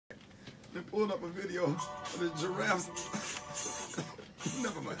They pulled up a video of the giraffes.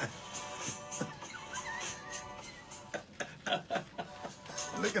 Never mind.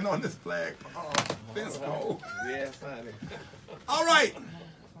 Looking on this flag. Oh, fence pole. Yes, honey. All right.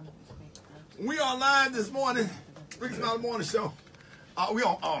 We are live this morning. Rickey Smiley Morning Show. We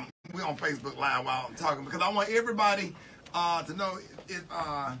on Facebook Live while I'm talking because I want everybody to know if.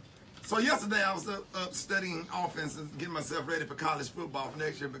 So yesterday I was up studying offenses, getting myself ready for college football for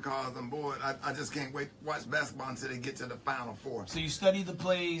next year because I'm bored. I just can't wait to watch basketball until they get to the Final Four. So you study the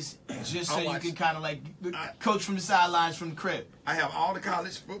plays just so you can kind of like coach from the sidelines from the crib. I have all the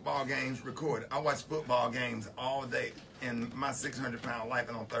college football games recorded. I watch football games all day in my 600-pound life,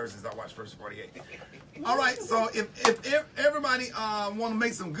 and on Thursdays I watch First 48. All right, so if everybody want to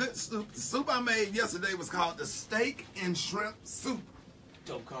make some good soup, the soup I made yesterday was called the steak and shrimp soup.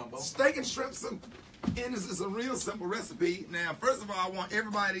 Dope combo. Steak and shrimp soup. And this is a real simple recipe. Now, first of all, I want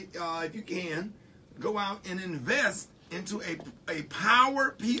everybody, if you can, go out and invest into a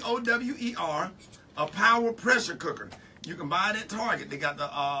Power, P-O-W-E-R, a Power pressure cooker. You can buy it at Target. They got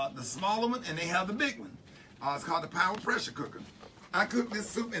the smaller one and they have the big one. It's called the Power pressure cooker. I cooked this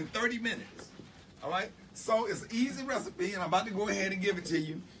soup in 30 minutes. All right? So it's an easy recipe, and I'm about to go ahead and give it to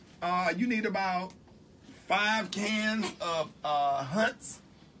you. You need about 5 cans of Hunt's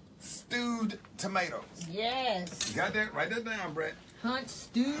stewed tomatoes. Yes. You got that? Write that down, Brett. Hunt's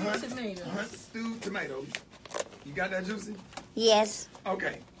stewed tomatoes. Hunt's stewed tomatoes. You got that, Juicy? Yes.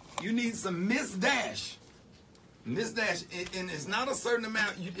 Okay. You need some Miss Dash. Miss Dash, and it's not a certain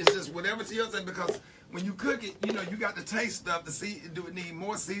amount. It's just whatever to yourself because when you cook it, you know, you got to taste stuff to see do it need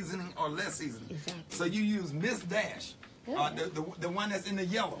more seasoning or less seasoning. Exactly. So you use Miss Dash. The one that's in the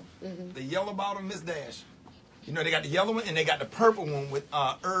yellow. Mm-hmm. The yellow bottle Miss Dash. You know, they got the yellow one and they got the purple one with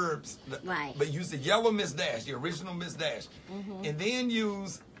herbs. Right. But use the yellow Miss Dash, the original Miss Dash. Mm-hmm. And then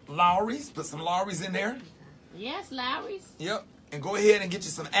use Lawry's. Put some Lawry's in there. Yes, Lawry's. Yep. And go ahead and get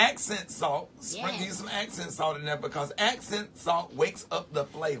you some accent salt. Sprinkle Yes. you some accent salt in there because accent salt wakes up the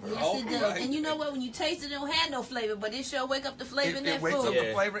flavor. Yes, it does. And you know what? When you taste it, it don't have no flavor, but it sure wake up the flavor in that It wakes food. up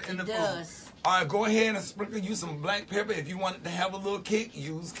the flavor in the food. Does. All right, go ahead and sprinkle you some black pepper. If you want it to have a little kick,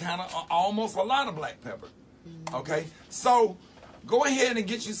 use kind of almost a lot of black pepper. Okay, so go ahead and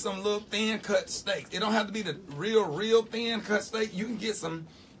get you some little thin cut steaks. It don't have to be the real thin cut steak. You can get some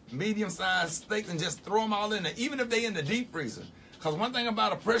medium sized steaks and just throw them all in there, even if they in the deep freezer. Because one thing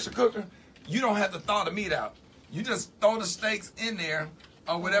about a pressure cooker, you don't have to thaw the meat out. You just throw the steaks in there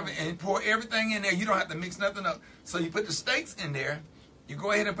or whatever and pour everything in there. You don't have to mix nothing up. So you put the steaks in there. You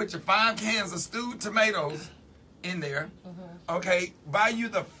go ahead and put your 5 cans of stewed tomatoes in there. Okay, buy you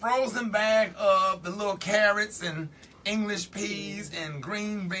the frozen bag of the little carrots and English peas and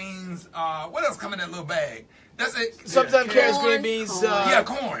green beans. What else come in that little bag? That's it. Sometimes carrots, green beans. Yeah,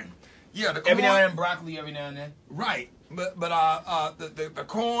 corn. Yeah, the corn. Every now and then broccoli. Every now and then. Right, but the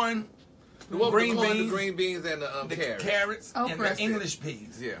corn, green beans, and the carrots, Oh, and the English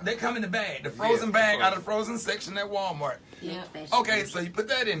peas. Yeah. They come in the bag, the frozen bag out of the frozen section at Walmart. Yeah. Okay, so you put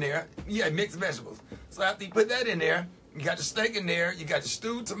that in there. Yeah, mixed vegetables. So after you put that in there, you got the steak in there. You got your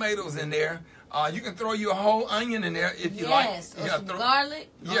stewed tomatoes in there. You can throw you a whole onion in there if you like. Yes, You or gotta some garlic.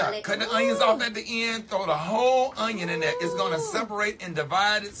 Yeah, cut the onions off at the end. Throw the whole onion in there. It's gonna separate and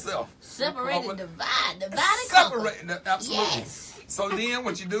divide itself. Separate and divide. Divide and Separate, absolutely. Yes. So then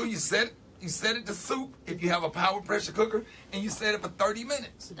what you do, you set it to soup if you have a power pressure cooker, and you set it for 30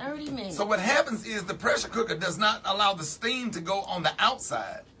 minutes. 30 minutes. So what happens is the pressure cooker does not allow the steam to go on the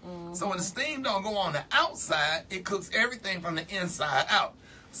outside. So when the steam don't go on the outside, it cooks everything from the inside out.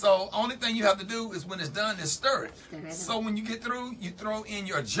 So only thing you have to do is when it's done is stir it. So when you get through, you throw in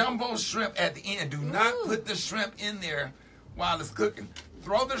your jumbo shrimp at the end. Do not put the shrimp in there while it's cooking.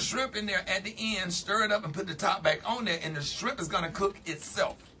 Throw the shrimp in there at the end, stir it up, and put the top back on there, and the shrimp is going to cook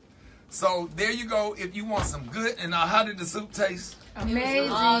itself. So there you go. If you want some good, and how did the soup taste? Amazing. It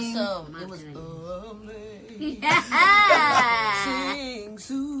was awesome. It was amazing. Sing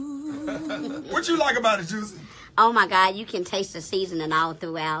soup. What you like about it, Juicy? Oh my God, you can taste the seasoning all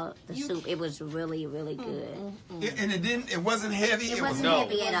throughout the soup. It was really, really good. And it wasn't heavy. It wasn't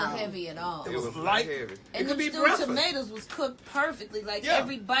heavy at all. Heavy at all. It was light. heavy. And the stewed tomatoes was cooked perfectly. Like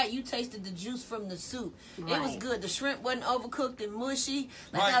every bite, you tasted the juice from the soup. Right. It was good. The shrimp wasn't overcooked and mushy.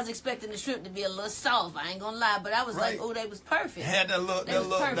 Like Right. I was expecting the shrimp to be a little soft. I ain't gonna lie, but I was like, oh, they was perfect. Had that little, They was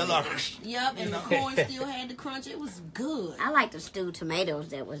perfect. Yep, and the corn still had the crunch. It was good. I like the stewed tomatoes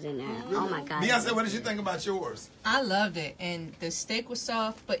that was in there. Oh my God. Beyonce, what did you think about yours? I loved it, and the steak was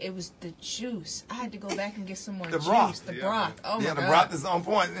soft, but it was the juice. I had to go back and get some more The juice. broth. The broth. Oh my Yeah, the God. broth is on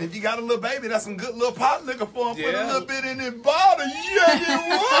point. And if you got a little baby, that's some good little pot liquor for him. Put a Yeah. little bit in the bottle. Yeah, you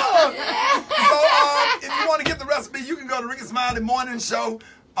want. go to Rickey Smiley Morning Show,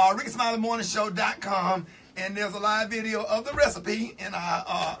 RickeySmileyMorningShow.com, and there's a live video of the recipe. And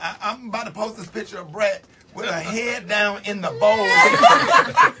I'm about to post this picture of Brett with her head down in the bowl,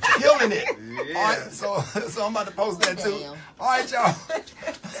 killing it. Yeah. All right, so I'm about to post that too. All right, y'all.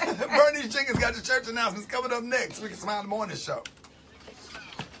 Bernie's Chickens got the church announcements coming up next. Rickey Smiley Morning Show.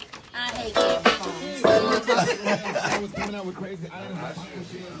 I hate that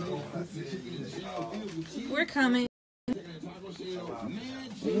We're coming.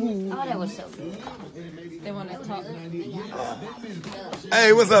 Oh, that was so good. They want to talk.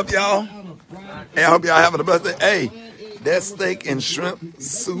 Hey, what's up, y'all? Hey, I hope y'all having a blessed day. Hey, that steak and shrimp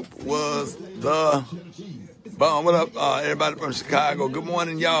soup was the bomb. What up, everybody from Chicago? Good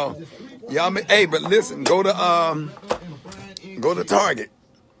morning, y'all. Hey, but listen, go to Target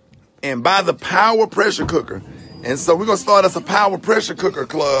and buy the Power Pressure Cooker. And so we're gonna start us a Power Pressure Cooker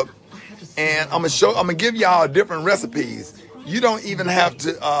club, and I'm gonna give y'all different recipes. You don't even have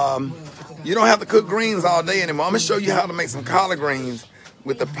to cook greens all day anymore. I'm gonna show you how to make some collard greens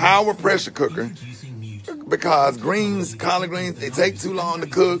with the Power Pressure Cooker, because collard greens, they take too long to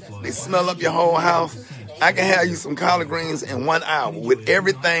cook. They smell up your whole house. I can have you some collard greens in 1 hour with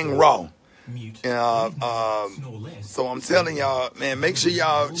everything raw. So I'm telling y'all, man, make sure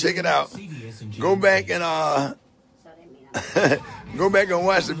y'all check it out. Go back and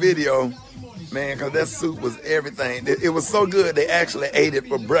watch the video, man, because that soup was everything. It was so good, they actually ate it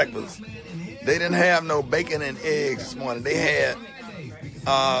for breakfast. They didn't have no bacon and eggs this morning. They had,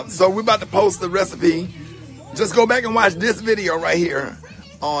 so we're about to post the recipe. Just go back and watch this video right here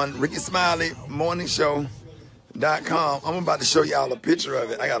on Rickey Smiley Morning Show.com. I'm about to show y'all a picture of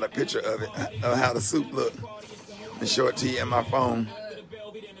it. I got a picture of it, of how the soup looked, and show it to you in my phone.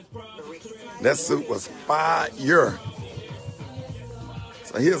 That soup was fire.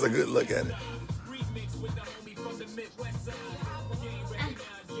 So here's a good look at it.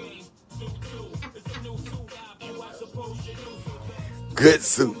 Good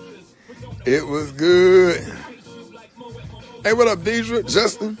soup. It was good. Hey, what up, Deidre,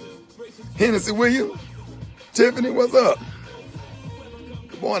 Justin, Hennessy Williams, Tiffany, what's up?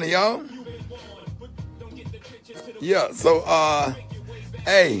 Good morning, y'all. Yeah, so,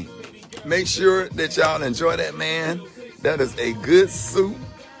 hey, make sure that y'all enjoy that, man. That is a good soup,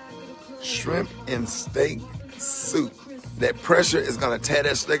 shrimp and steak soup. That pressure is going to tear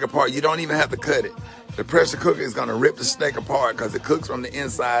that steak apart. You don't even have to cut it. The pressure cooker is going to rip the steak apart because it cooks from the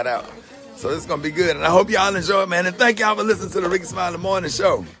inside out. So it's going to be good. And I hope y'all enjoy it, man. And thank y'all for listening to the Rickey Smiley Morning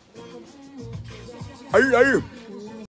Show. Are you?